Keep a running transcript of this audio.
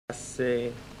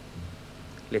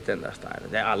liten där style.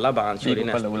 Det är alla band kör i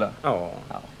nästan. Ja.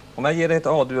 Om jag ger dig ett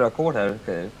A-dur-ackord här,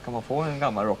 kan man få en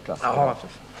gammal rockklass? Ja.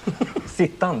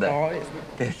 Sittande. Ja,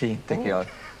 det är fint tycker jag.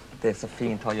 Det är så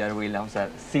fint att ha Jerry Williams här.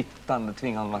 Sittande,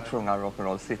 tvingar man att sjunga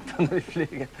rock'n'roll sittande vid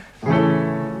flygeln.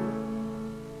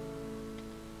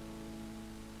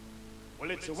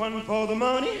 Well, it's a one for the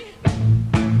money,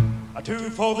 a two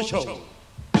for the show,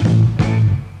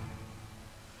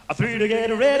 a three to get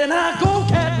ready, and I go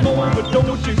cat more, but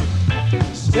don't you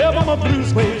step on my blue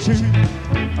suede shoe.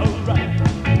 All right,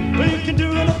 well, you can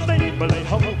do anything, but they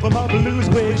hop on my blue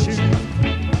suede shoe.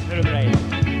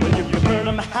 Well, you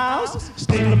burn my house,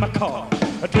 stealing my car,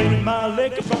 draining my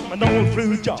liquor from an old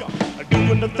fruit jar,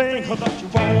 doing the thing that you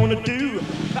wanna do.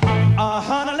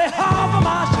 Honey, lay off of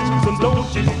my shoes and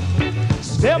don't you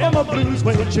step on my blue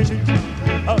suede shoe.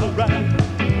 All right,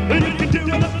 well, you can do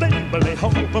anything, but lay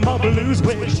off of my blue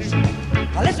suede shoe.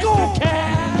 Let's go,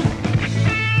 cat.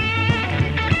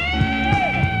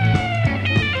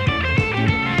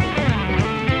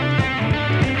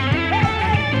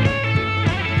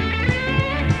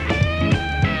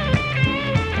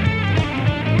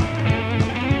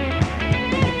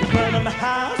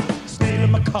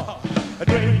 I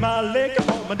drink my liquor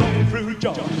from my old fruit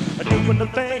jar, doing the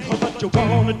thing what you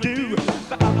wanna do.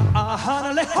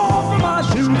 Honey, lay off of my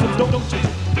shoes and don't you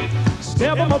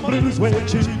step on my blue suede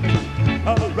shoe.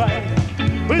 All right,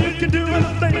 well, you can do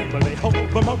anything, but lay off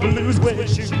of my blue suede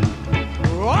shoe.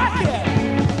 Rock it!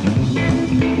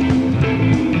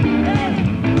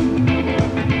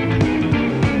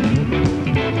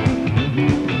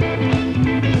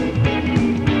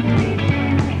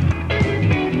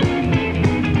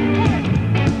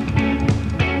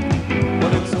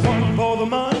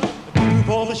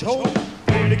 Show,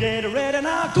 three to get ready,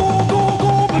 now go, go,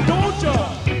 go, but don't you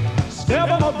step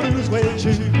on my blue suede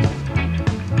shoe.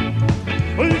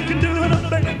 Well, you can do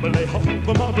anything, but lay off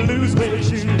of my blue suede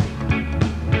shoe.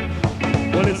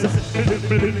 Well, it's a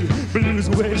blue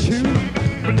suede shoe,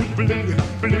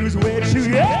 blue suede shoe,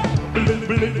 yeah,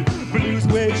 blue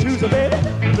suede shoes, baby,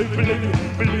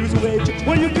 blue suede shoe.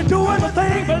 Well, you can do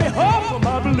anything, but lay off of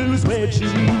my blue suede shoe.